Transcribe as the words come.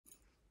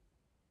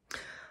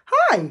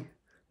Hi,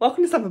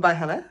 welcome to Stampin' by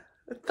Hannah.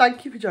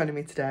 Thank you for joining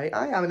me today.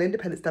 I am an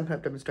independent Stampin'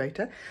 Up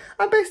demonstrator.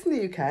 I'm based in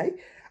the UK.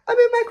 I'm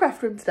in my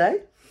craft room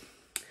today.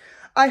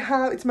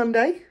 It's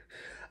Monday.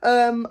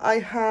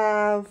 I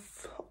have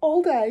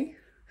all day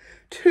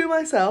to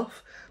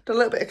myself. Done a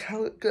little bit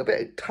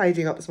of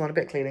tidying up this morning, a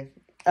bit of cleaning.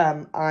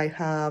 I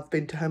have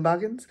been to Home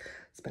Bargains,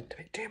 spent a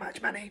bit too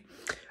much money.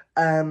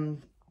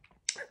 And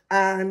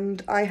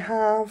I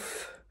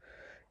have,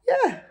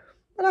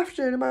 an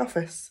afternoon in my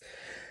office.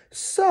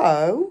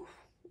 So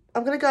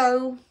I'm going to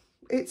go.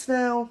 It's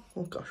now,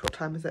 oh gosh, what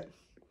time is it?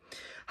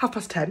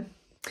 10:30.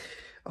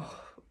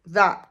 Oh,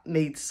 that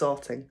needs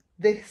sorting.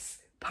 This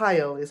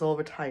pile is all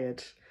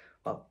retired.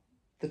 Well,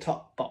 the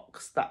top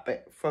box, that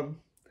bit from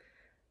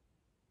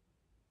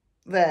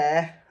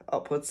there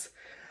upwards.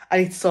 I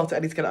need to sort it. I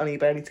need to get it on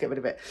eBay. I need to get rid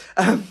of it.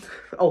 And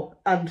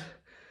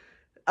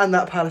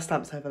that pile of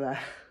stamps over there.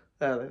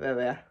 There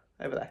they are.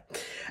 Over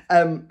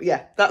there.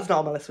 Yeah, that's not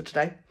on my list for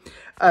today.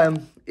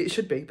 It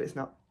should be, but it's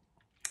not.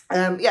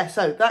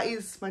 So that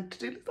is my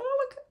to-do list. Oh,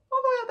 look,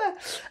 all the way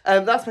up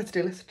there. That's my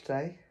to-do list for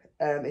today.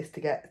 Is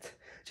to get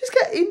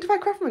into my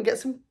craft room and get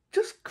some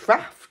just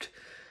craft,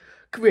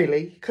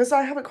 really, because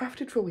I haven't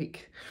crafted for a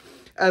week.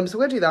 So I'm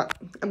going to do that.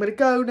 I'm going to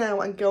go now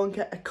and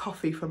get a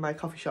coffee from my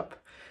coffee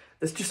shop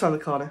that's just on the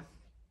corner.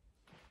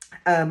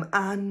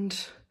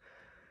 And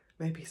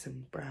maybe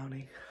some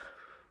brownie.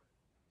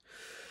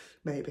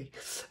 Maybe.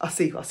 I'll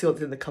see what's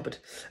in the cupboard.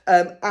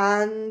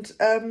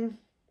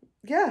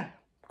 Yeah,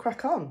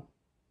 crack on.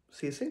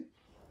 See you soon.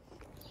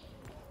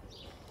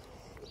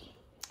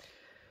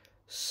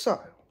 So,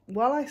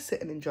 while I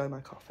sit and enjoy my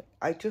coffee,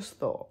 I just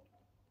thought,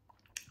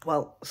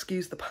 well,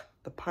 excuse the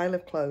pile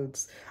of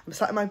clothes. I'm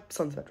sat in my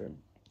son's bedroom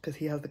because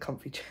he has the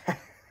comfy chair.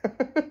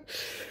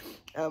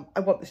 I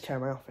want this chair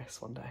in my office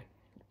one day.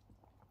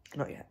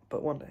 Not yet,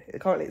 but one day.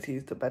 Currently it's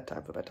used at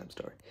bedtime for bedtime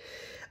story.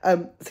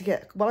 So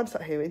yeah, while I'm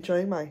sat here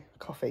enjoying my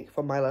coffee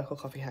from my local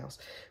coffee house.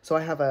 So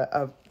I have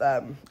I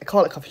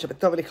call it a coffee shop.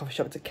 It's not really a coffee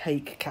shop, it's a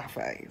cake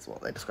cafe is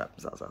what they describe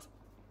themselves as.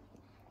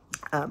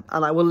 And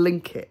I will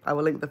link it. I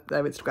will link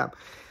their Instagram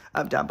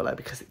down below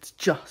because it's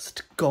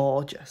just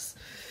gorgeous.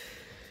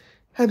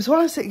 So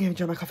while I was sitting here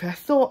enjoying my coffee, I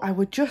thought I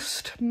would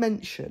just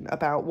mention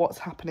about what's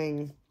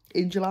happening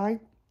in July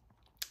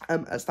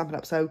at Stampin'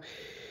 Up. So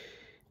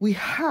we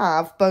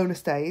have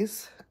bonus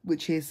days,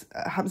 which is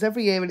happens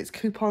every year, and it's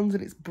coupons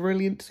and it's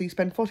brilliant. So you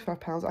spend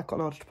 £45. I've got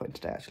an order to put in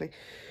today, actually.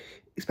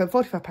 You spend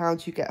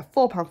 £45, you get a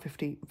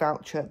 £4.50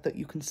 voucher that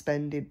you can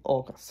spend in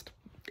August.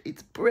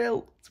 It's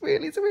brilliant.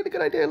 It's a really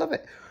good idea. I love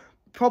it.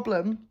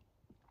 Problem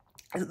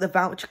is that the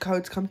voucher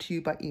codes come to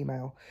you by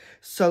email.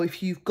 So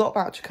if you've got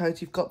voucher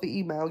codes, you've got the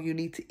email, you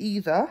need to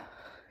either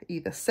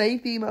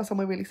save the email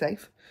somewhere really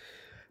safe,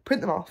 print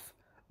them off,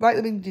 write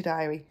them in your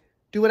diary,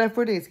 do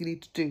whatever it is you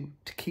need to do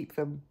to keep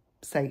them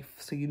safe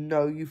so you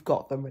know you've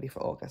got them ready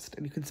for August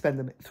and you can spend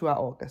them throughout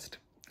August.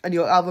 And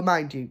I'll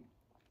remind you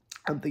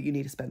that you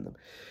need to spend them.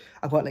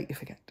 I won't let you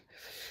forget.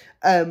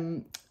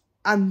 And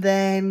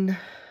then,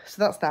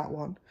 so that's that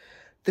one.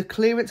 The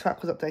clearance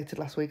rack was updated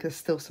last week. There's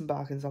still some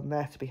bargains on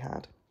there to be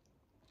had.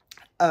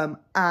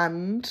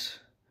 And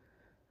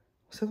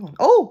what's the other one?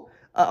 Oh,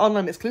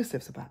 online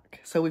exclusives are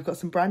back. So we've got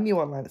some brand new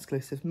online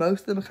exclusives. Most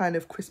of them are kind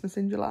of Christmas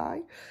in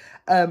July.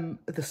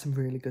 There's some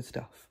really good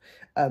stuff.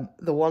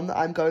 The one that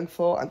I'm going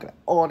for, I'm going to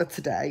order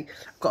today.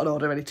 I've got an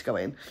order ready to go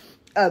in.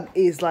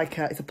 Is like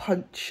it's a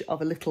punch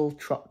of a little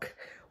truck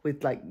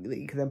with like,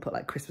 you can then put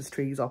like Christmas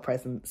trees or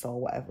presents or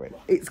whatever in it.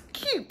 It's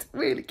cute,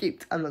 really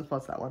cute. I'm looking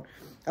forward to that one.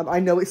 I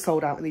know it's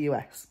sold out in the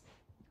US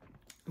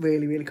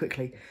really, really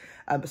quickly.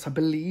 So I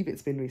believe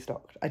it's been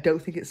restocked. I don't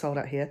think it's sold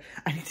out here.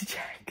 I need to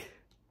check.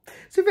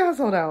 So if it has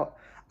sold out,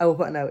 I will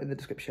put a note in the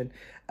description.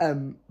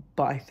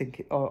 But I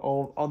think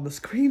or on the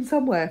screen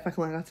somewhere if I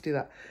can learn how to do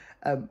that.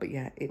 But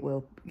yeah, it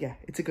will. Yeah,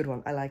 it's a good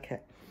one. I like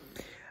it.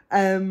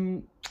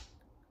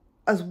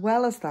 As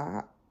well as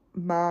that,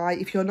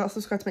 if you're not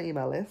subscribed to my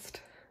email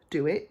list,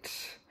 do it,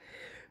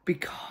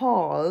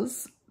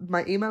 because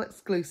my email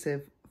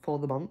exclusive for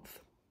the month.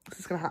 This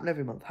is going to happen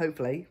every month,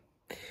 hopefully.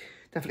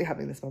 Definitely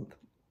happening this month.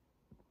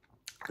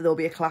 There'll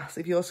be a class.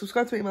 If you're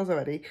subscribed to my emails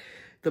already,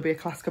 there'll be a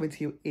class coming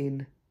to you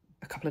in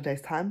a couple of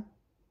days' time.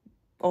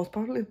 Or it's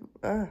probably,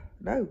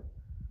 no,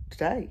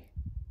 today.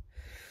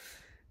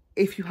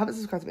 If you haven't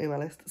subscribed to my email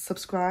list,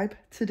 subscribe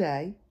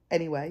today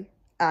anyway,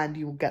 and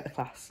you will get the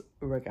class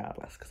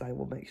regardless, because I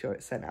will make sure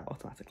it's sent out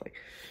automatically.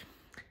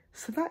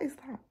 So that is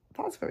that.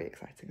 That's very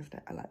exciting, isn't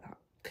it? I like that.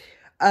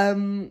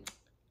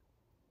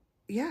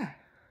 Yeah.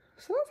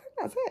 So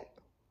that's it.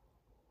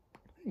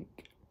 I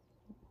think.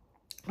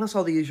 That's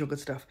all the usual good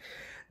stuff.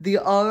 The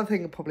other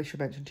thing I probably should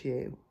mention to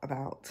you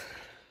about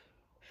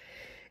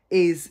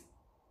is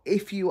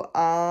if you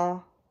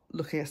are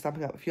looking at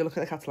Stampin' Up, if you're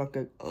looking at the catalogue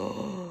going,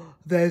 oh,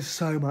 there's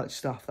so much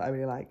stuff that I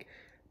really like,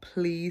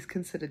 please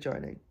consider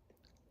joining.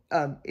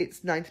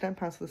 It's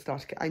 £99 for the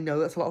starter kit. I know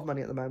that's a lot of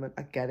money at the moment.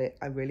 I get it.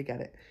 I really get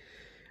it.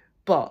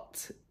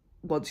 But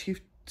once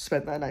you've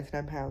spent that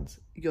 £99,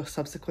 your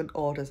subsequent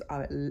orders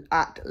are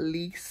at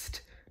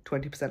least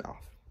 20% off.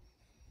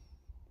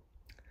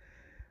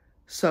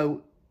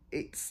 So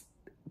it's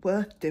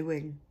worth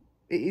doing.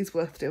 It is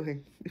worth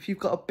doing. If you've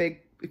got a big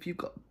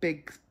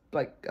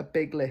like a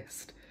big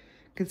list,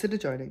 consider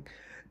joining,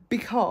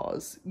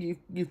 because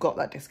you've got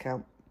that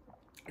discount.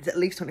 It's at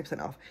least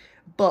 20% off,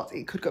 but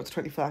it could go up to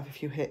 25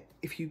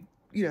 if you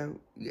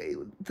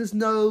there's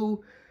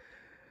no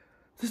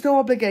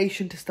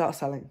obligation to start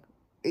selling.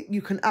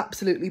 You can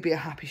absolutely be a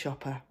happy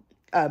shopper.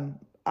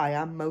 I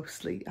am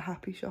mostly a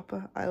happy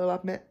shopper, I will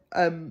admit.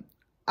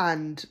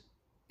 And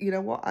you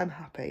know what? I'm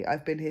happy.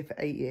 I've been here for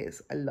 8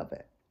 years. I love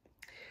it.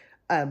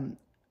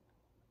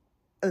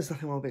 There's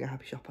nothing wrong with being a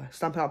happy shopper.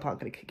 Stampin' Up aren't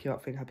going to kick you out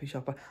for being a happy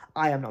shopper.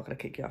 I am not going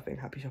to kick you out for being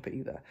a happy shopper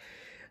either.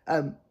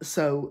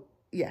 So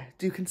yeah,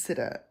 do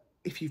consider,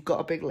 if you've got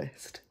a big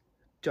list,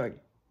 join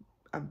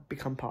and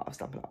become part of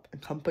Stampin' Up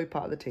and come be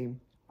part of the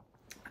team.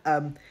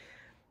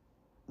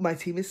 My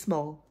team is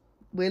small.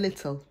 We're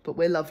little, but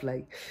we're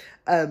lovely.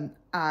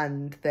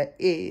 And there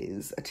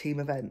is a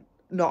team event,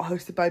 not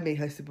hosted by me,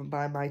 hosted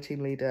by my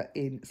team leader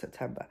in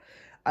September.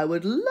 I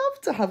would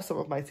love to have some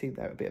of my team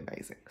there. It would be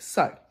amazing.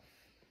 So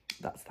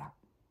that's that.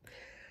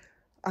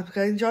 I'm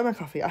going to enjoy my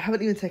coffee. I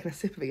haven't even taken a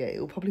sip of it yet. It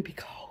will probably be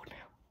cold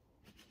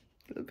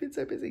now. I've been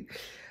so busy.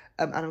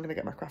 And I'm going to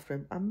get my craft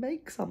room and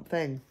make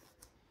something.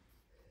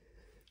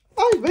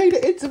 I've made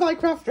it into my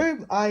craft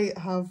room.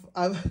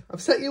 I've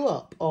set you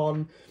up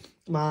on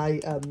my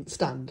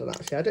stand, and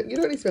actually you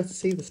don't need to be able to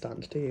see the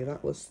stand, do you?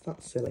 That's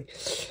silly.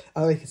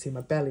 Oh, you can see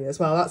my belly as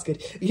well. That's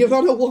good. You're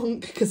on a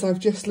wonk because I've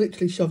just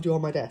literally shoved you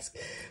on my desk,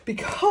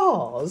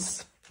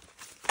 because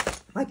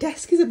my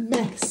desk is a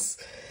mess,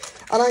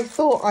 and I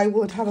thought I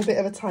would have a bit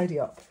of a tidy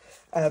up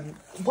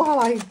while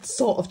I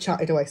sort of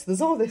chatted away. So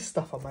there's all this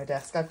stuff on my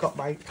desk. I've got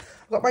my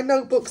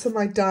notebooks and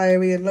my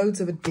diary and loads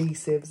of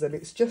adhesives, and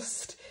it's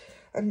just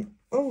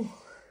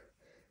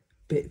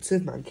bits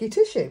of manky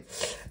tissue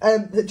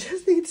that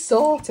just need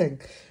sorting.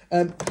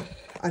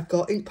 I've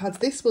got ink pads.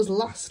 This was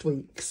last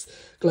week's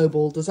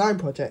global design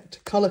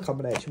project colour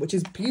combination, which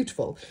is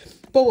beautiful.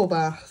 Bubble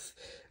Bath,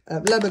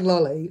 Lemon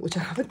Lolly, which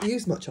I haven't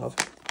used much of,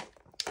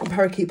 and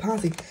Parakeet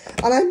Party.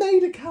 And I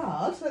made a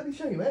card, let me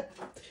show you it,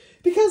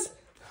 because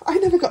I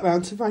never got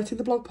round to writing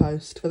the blog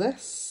post for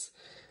this.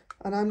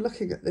 And I'm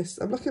looking at this,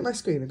 I'm looking at my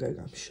screen and going,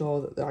 I'm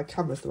sure that my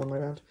camera's the wrong way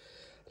around.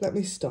 Let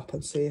me stop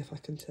and see if I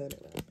can turn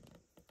it around.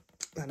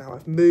 And now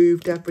I've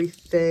moved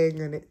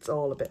everything and it's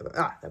all a bit of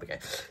there we go.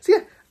 So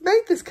yeah,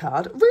 made this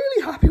card.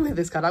 Really happy with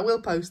this card. I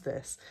will post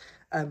this.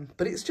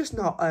 But it's just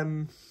not,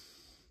 yeah,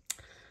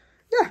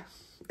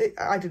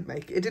 it didn't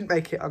make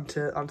it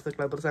onto the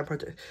Global Design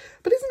Project.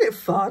 But isn't it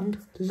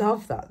fun?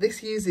 Love that.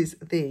 This uses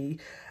the,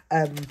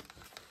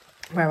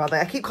 where are they?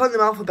 I keep calling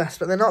them Alphabet,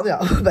 but they're not the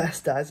Alphabet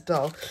dies at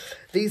all.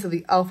 These are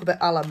the Alphabet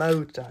a la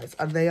mode dies,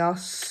 and they are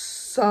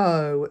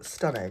so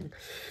stunning.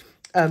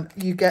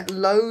 You get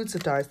loads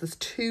of dies. There's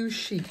 2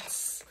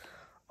 sheets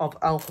of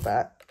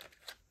Alphabet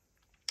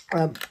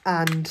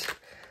and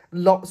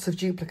lots of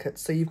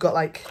duplicates. So you've got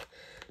like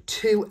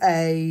 2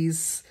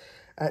 A's,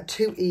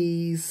 2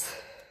 E's,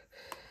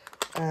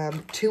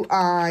 2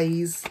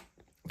 I's,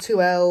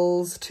 2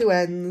 L's, 2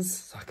 N's.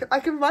 So I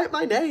can write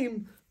my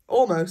name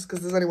almost,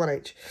 because there's only 1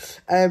 H.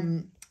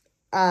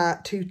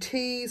 2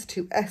 T's,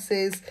 2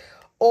 S's,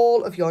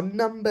 all of your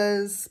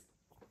numbers,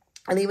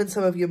 and even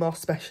some of your more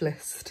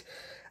specialist,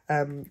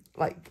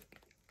 like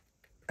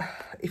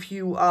if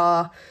you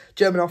are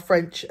German or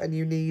French and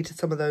you need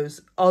some of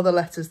those other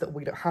letters that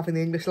we don't have in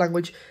the English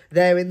language,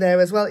 they're in there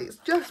as well. It's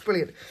just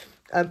brilliant,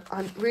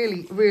 and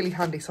really, really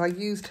handy. So I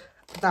used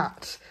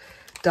that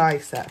die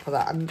set for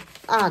that,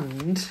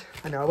 and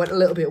I know I went a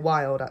little bit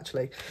wild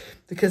actually,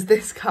 because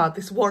this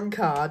one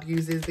card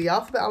uses the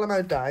Alphabet a la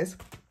mode dies,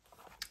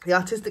 the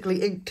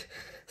artistically inked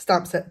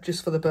stamp set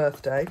just for the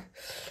birthday.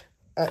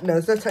 No,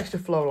 there's no texture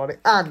floral on it,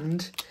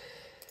 and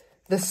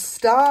the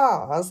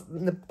stars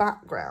in the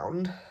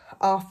background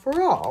are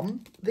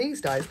from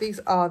these dies. These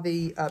are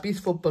the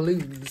beautiful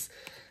balloons,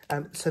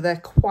 so they're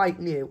quite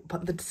new.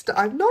 But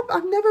I've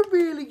never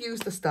really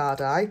used the star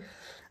die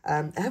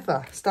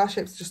ever. Star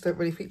shapes just don't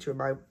really feature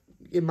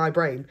in my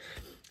brain,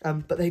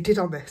 but they did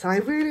on this. I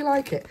really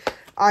like it.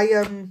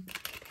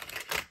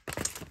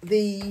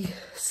 The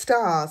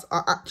stars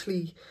are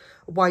actually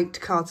white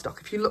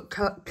cardstock. If you look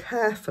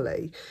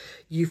carefully,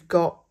 you've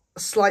got a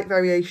slight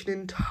variation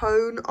in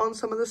tone on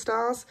some of the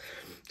stars,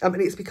 and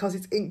it's because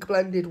it's ink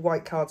blended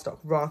white cardstock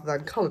rather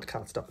than coloured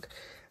cardstock,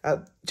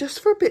 just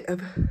for a bit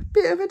of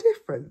a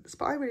difference.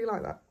 But I really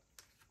like that.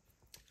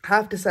 I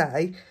have to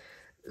say,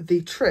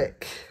 the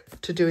trick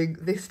to doing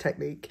this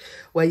technique,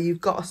 where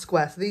you've got a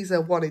square, so these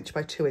are 1 inch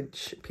by 2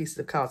 inch pieces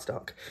of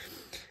cardstock,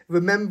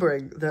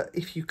 remembering that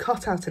if you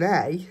cut out an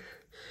A,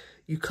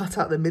 you cut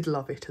out the middle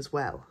of it as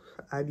well,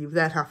 and you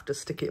then have to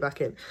stick it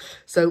back in.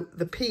 So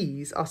the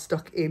P's are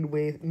stuck in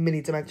with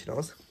mini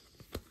dimensionals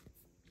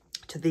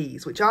to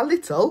these, which are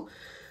little,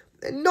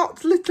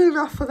 not little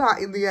enough for that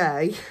in the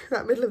A,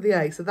 that middle of the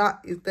A. So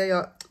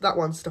that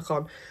one's stuck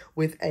on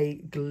with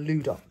a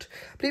glue dot.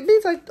 But it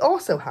means I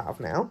also have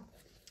now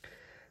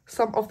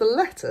some of the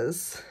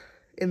letters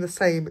in the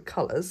same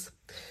colours.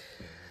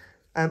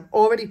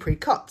 already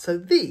pre-cut. So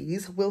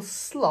these will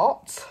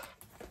slot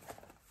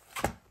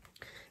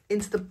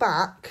into the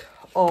back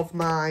of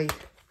my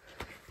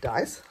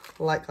dies,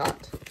 like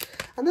that.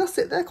 And they'll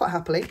sit there quite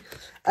happily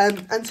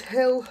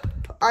until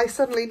I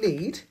suddenly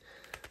need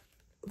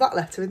that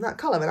letter in that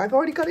colour. And I've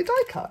already got it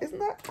die cut. Isn't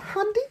that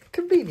handy?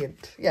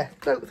 Convenient. Yeah,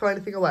 don't throw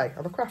anything away.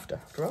 I'm a crafter,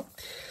 after all.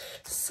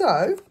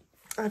 So,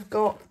 I've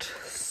got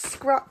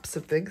scraps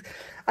of things.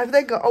 I've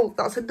then got, oh,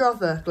 that's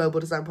another Global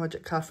Design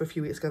Project card for a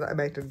few weeks ago that I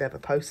made and never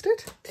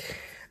posted.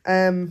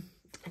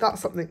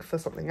 That's something for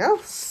something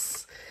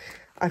else.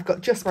 I've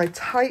got just my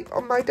type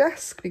on my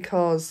desk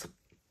because,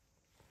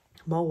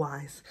 more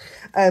wise,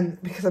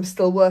 because I'm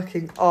still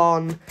working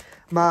on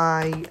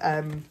my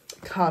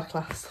card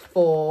class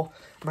for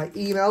my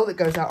email that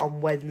goes out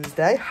on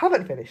Wednesday.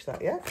 Haven't finished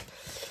that yet.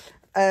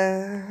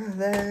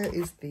 There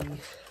is the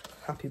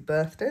happy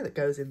birthday that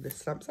goes in this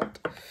stamp set.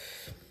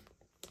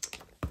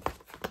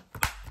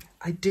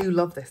 I do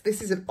love this.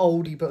 This is an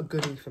oldie but a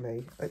goodie for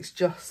me. It's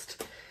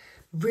just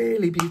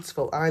really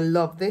beautiful. I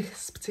love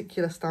this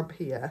particular stamp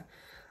here.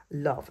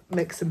 Love.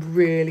 Makes some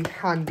really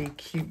handy,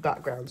 cute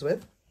backgrounds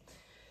with.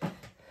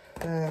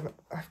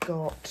 I've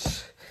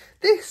got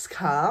this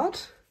card.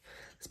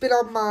 It's been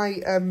on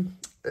my,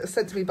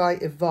 sent to me by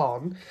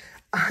Yvonne.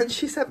 And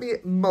she sent me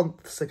it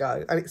months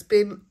ago. And it's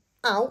been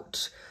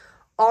out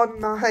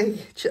on my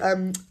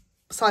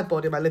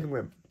sideboard in my living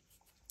room.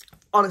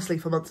 Honestly,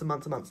 for months and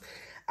months and months.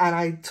 And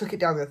I took it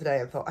down the other day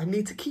and thought, I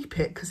need to keep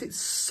it because it's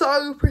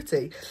so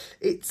pretty.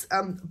 It's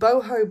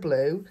boho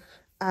blue,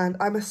 and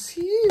I'm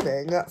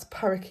assuming that's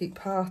Parakeet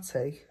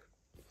Party.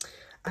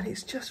 And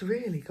it's just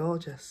really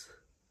gorgeous,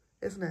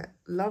 isn't it?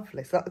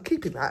 Lovely. So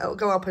keeping that, it'll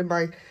go up in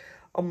my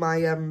on my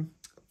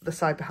the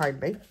side behind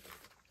me.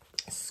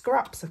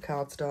 Scraps of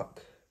cardstock.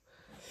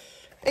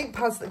 Ink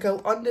pads that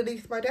go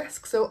underneath my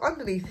desk. So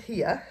underneath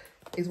here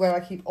is where I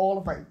keep all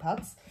of my ink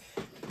pads.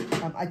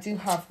 I do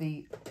have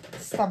the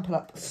Stampin'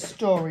 Up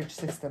storage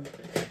system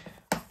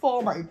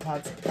for my ink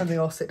pads, and they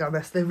all sit down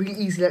there, so they're really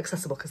easily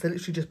accessible because they're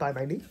literally just by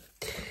my knee.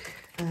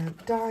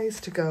 Dies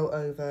to go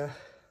over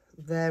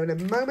there in a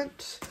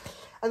moment.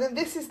 And then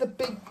this is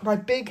my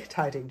big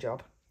tidying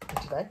job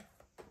for today.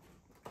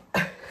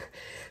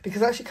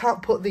 Because I actually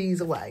can't put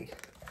these away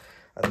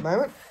at the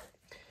moment.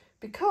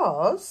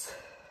 Because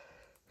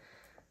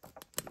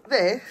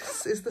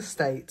this is the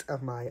state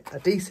of my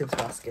adhesives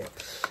basket.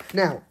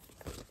 Now,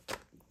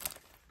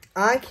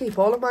 I keep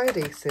all of my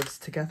adhesives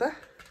together.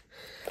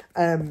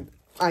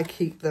 I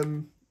keep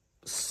them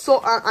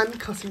and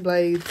cutting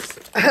blades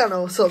and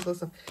all sorts of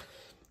stuff.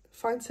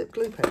 Fine tip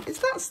glue pen. Is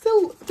that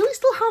still, do we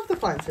still have the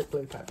fine tip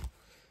glue pen?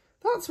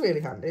 That's really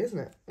handy, isn't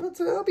it?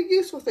 That'll be a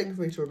useful thing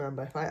for me to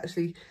remember if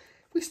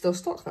we still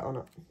stock that or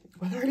not.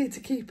 Whether I need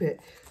to keep it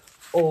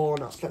or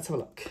not. Let's have a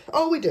look.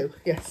 Oh, we do.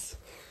 Yes,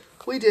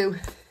 we do.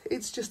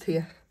 It's just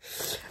here.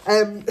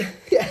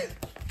 Yeah.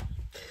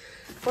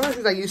 One of the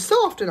things I use so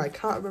often, I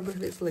can't remember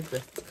if it still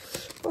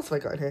exists. What have I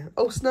got in here?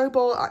 Oh,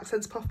 Snowball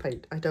Accents Puff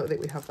Paint. I don't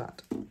think we have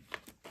that.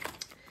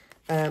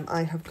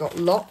 I have got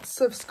lots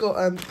of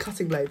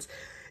cutting blades.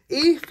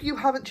 If you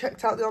haven't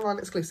checked out the online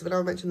exclusive, and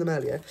I mentioned them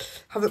earlier,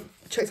 haven't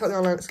checked out the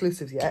online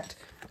exclusives yet,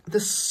 the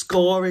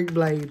scoring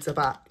blades are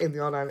back in the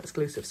online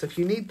exclusive. So if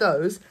you need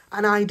those,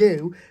 and I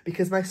do,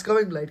 because my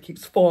scoring blade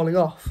keeps falling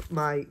off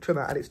my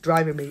trimmer and it's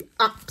driving me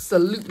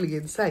absolutely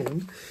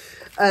insane.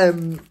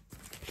 And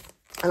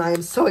I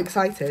am so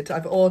excited.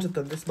 I've ordered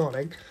them this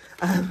morning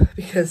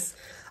because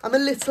I'm a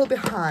little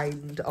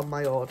behind on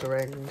my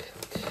ordering.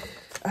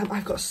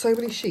 I've got so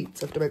many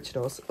sheets of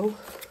dimensionals. Oh,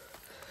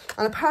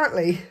 and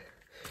apparently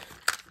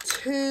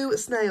 2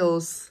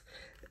 snails.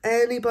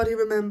 Anybody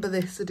remember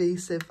this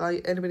adhesive?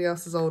 Anybody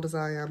else as old as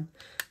I am?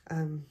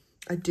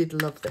 I did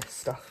love this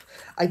stuff.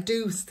 I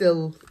do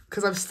still,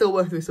 because I'm still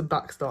working with some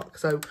back stock.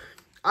 So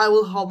I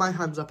will hold my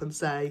hands up and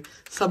say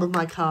some of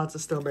my cards are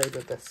still made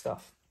with this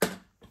stuff.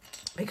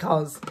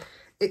 Because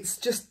it's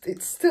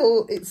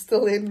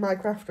still in my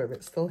craft room.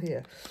 It's still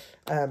here.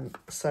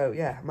 So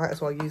yeah, might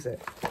as well use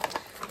it.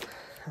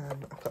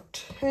 I've got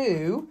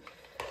 2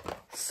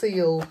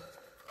 seal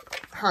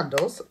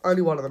handles.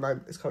 Only one of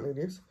them is currently in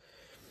use.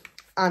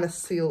 And a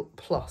Seal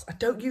Plus. I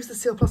don't use the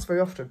Seal Plus very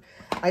often.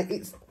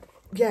 It's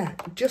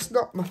just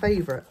not my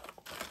favourite.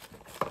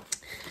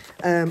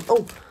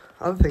 Oh,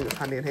 other thing that's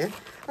handy in here.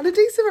 An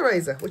adhesive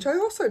eraser, which I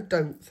also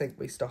don't think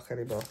we stock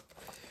anymore.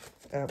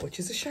 Which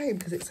is a shame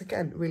because it's,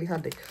 again, really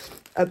handy.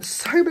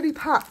 So many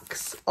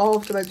packs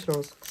of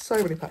dimensionals.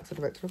 So many packs of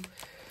dimensionals.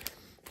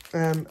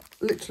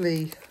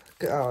 Literally,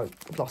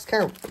 I've lost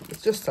count.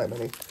 There's just so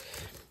many.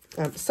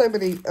 So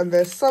many, and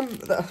there's some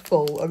that are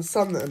full and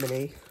some that are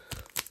mini.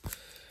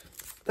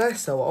 They're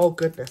so, oh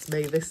goodness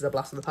me, this is a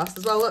blast from the past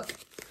as well, look.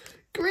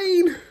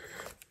 Green!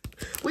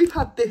 We've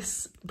had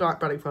this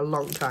black branding for a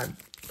long time.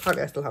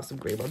 Apparently I still have some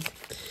green ones.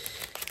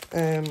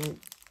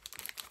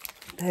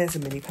 There's a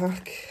mini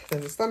pack,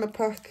 there's a standard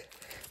pack,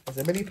 there's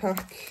a mini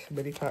pack,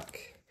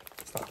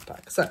 standard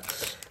pack. So,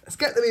 let's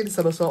get them in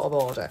some sort of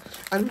order.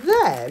 And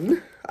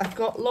then, I've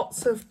got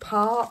lots of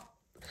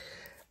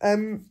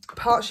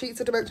part sheets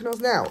of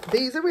Dimensionals. Now,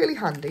 these are really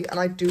handy, and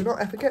I do not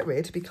ever get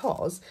rid,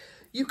 because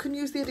you can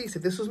use the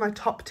adhesive. This was my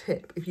top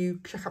tip. If you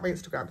check out my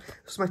Instagram,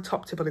 this was my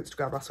top tip on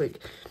Instagram last week,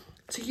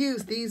 to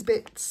use these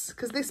bits,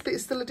 because this bit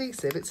is still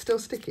adhesive, it's still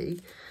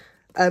sticky.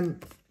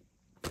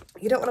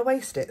 You don't want to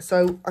waste it,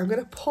 so I'm going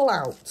to pull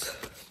out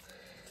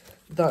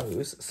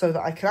those so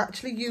that I can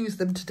actually use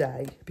them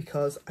today,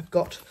 because I've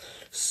got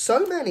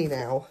so many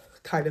now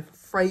kind of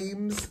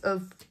frames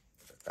of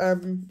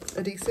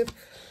adhesive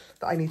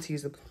that I need to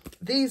use them.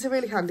 These are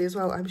really handy as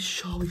well. I'm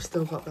sure we've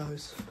still got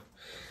those.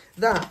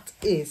 That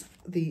is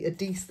the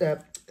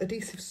adhesive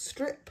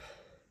strip,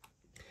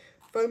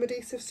 foam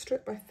adhesive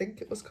strip, I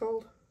think it was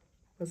called.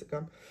 Where's it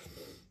gone?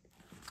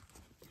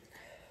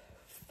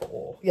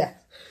 Yeah,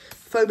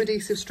 foam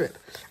adhesive strip,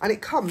 and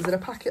it comes in a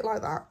packet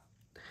like that,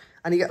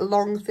 and you get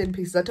long thin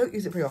pieces. I don't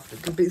use it very often,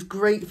 but it's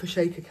great for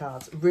shaker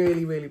cards.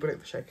 Really, really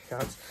brilliant for shaker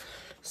cards.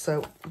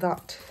 So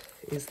that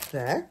is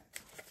there.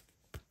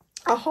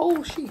 A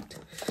whole sheet.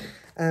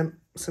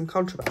 Some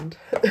contraband.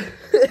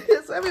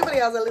 So everybody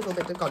has a little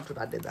bit of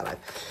contraband in their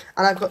life.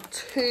 And I've got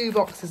 2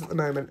 boxes at the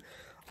moment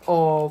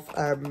of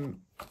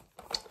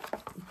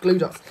glue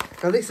dots.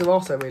 Now these are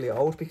also really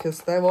old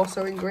because they're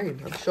also in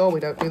green. I'm sure we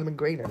don't do them in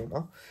green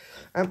anymore.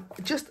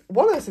 Just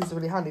one of those things is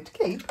really handy to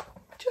keep.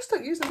 I just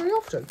don't use them very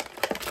often.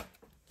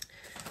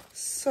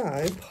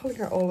 So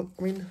pulling out all of,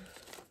 I mean,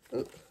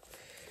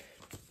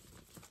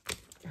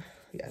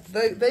 yeah,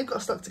 they've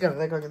got stuck together.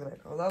 They're going in the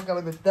middle.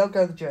 They'll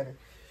go the journey,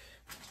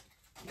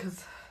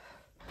 because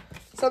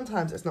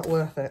sometimes it's not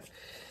worth it.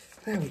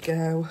 There we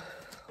go.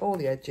 All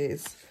the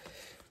edges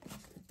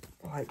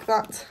like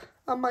that.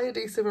 And my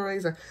adhesive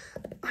eraser.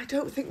 I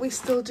don't think we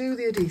still do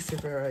the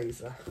adhesive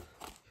eraser.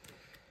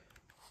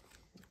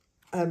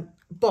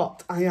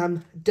 But I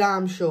am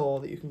damn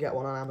sure that you can get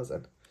one on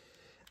Amazon.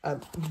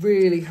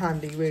 Really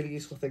handy, really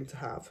useful thing to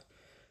have.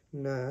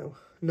 No,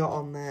 not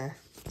on there.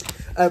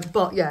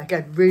 But yeah,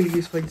 again, really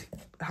useful thing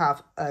to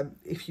have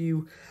if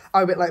you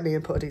are a bit like me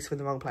and put adhesive in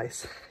the wrong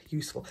place.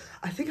 Useful.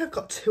 I think I've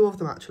got 2 of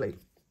them actually.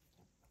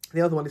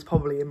 The other one is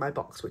probably in my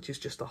box, which is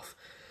just off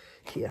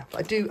here.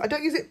 But I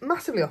don't use it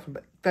massively often,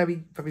 but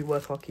very, very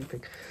worthwhile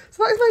keeping.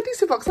 So that is my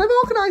adhesive box. I've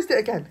organised it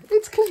again.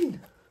 It's clean.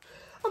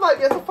 I might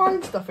be able to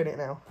find stuff in it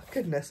now.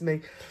 Goodness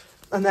me.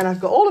 And then I've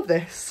got all of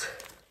this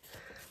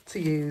to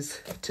use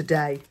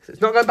today. So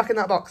it's not going back in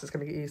that box. It's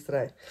going to get used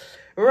today.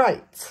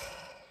 Right.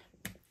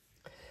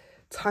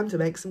 Time to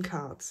make some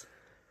cards.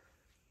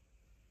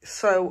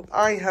 So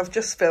I have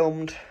just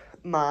filmed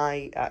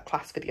my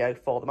class video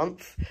for the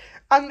month,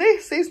 and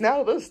this is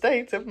now the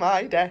state of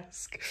my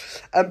desk.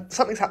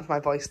 Something's happened to my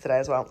voice today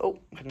as well. Oh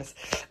goodness.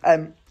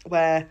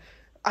 Where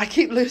I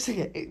keep losing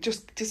it. It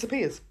just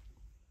disappears.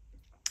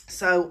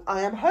 So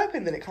I am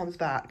hoping that it comes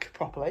back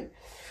properly.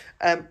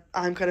 I'm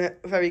going to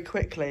very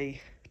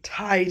quickly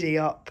tidy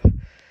up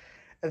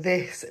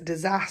this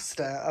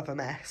disaster of a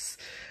mess.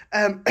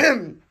 And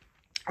then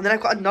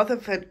I've got another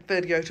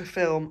video to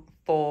film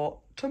for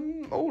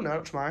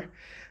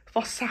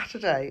for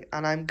Saturday,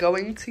 and I'm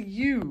going to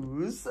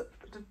use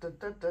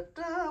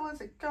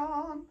where's it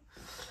gone?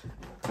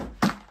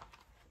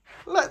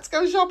 Let's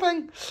go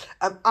shopping.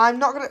 I'm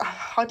not gonna.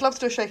 I'd love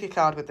to do a shaky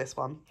card with this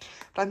one,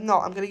 but I'm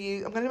not. I'm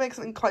gonna make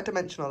something quite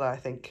dimensional though, I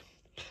think.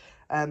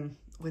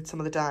 With some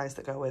of the dies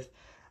that go with.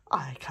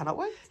 I cannot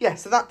wait. Yeah,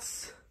 so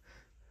that's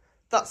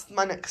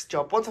my next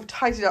job. Once I've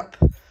tidied up,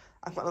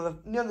 I've got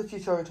another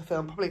tutorial to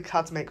film. Probably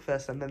card to make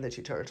first, and then the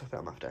tutorial to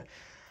film after.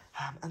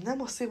 And then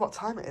we'll see what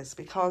time it is,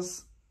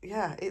 because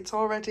yeah, it's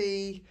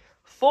already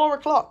 4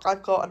 o'clock.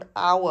 I've got an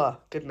hour.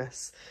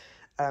 Goodness.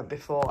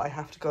 Before I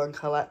have to go and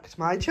collect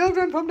my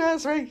children from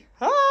nursery.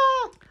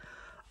 Ah!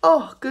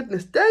 Oh,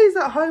 goodness. Days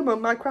at home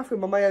on my craft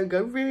room on my own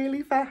go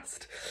really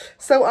fast.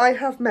 So I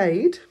have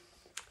made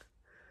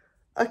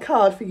a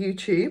card for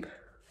YouTube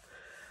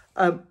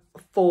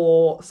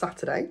for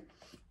Saturday.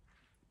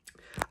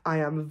 I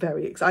am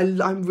very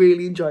excited. I'm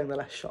really enjoying the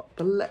Let's Shop.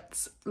 The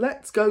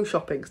Let's Go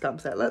Shopping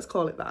stamp set. Let's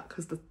call it that,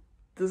 because the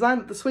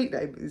design, the sweet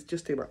name is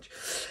just too much.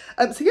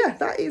 So yeah,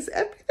 that is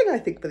everything I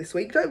think for this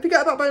week. Don't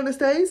forget about bonus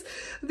days,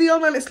 the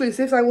online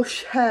exclusives. I will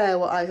share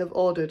what I have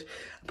ordered.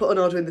 I put an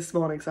order in this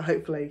morning, so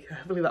hopefully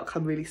that'll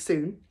come really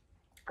soon.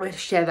 I'm going to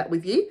share that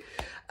with you.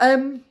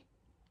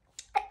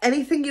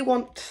 Anything you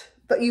want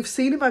that you've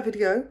seen in my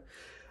video,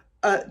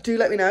 do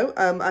let me know.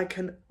 I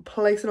can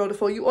place an order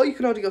for you, or you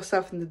can order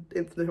yourself in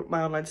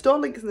my online store.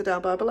 Link is in the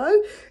down bar below.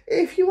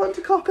 If you want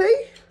a copy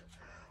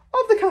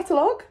of the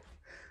catalogue,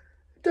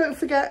 don't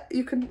forget,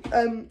 you can,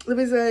 there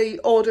is a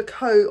order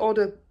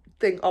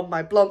thing on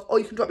my blog, or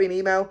you can drop me an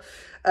email,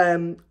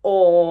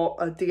 or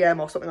a DM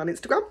or something on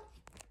Instagram.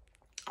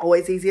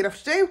 Always easy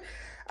enough to do.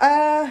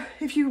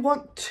 If you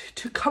want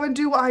to come and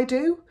do what I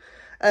do,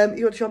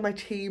 you want to join my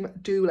team,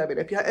 do let me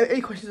know. If you have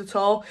any questions at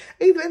all,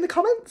 either in the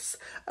comments,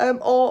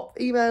 or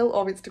email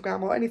or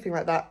Instagram or anything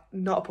like that,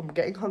 not a problem,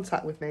 get in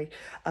contact with me.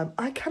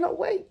 I cannot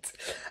wait.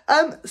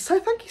 So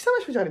thank you so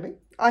much for joining me.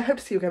 I hope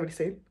to see you again really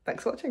soon.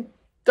 Thanks for watching.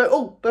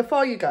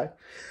 Before you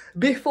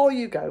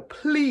go,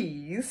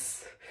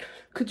 please,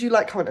 could you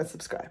like, comment and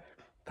subscribe?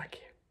 Thank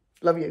you.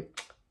 Love you.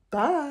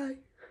 Bye.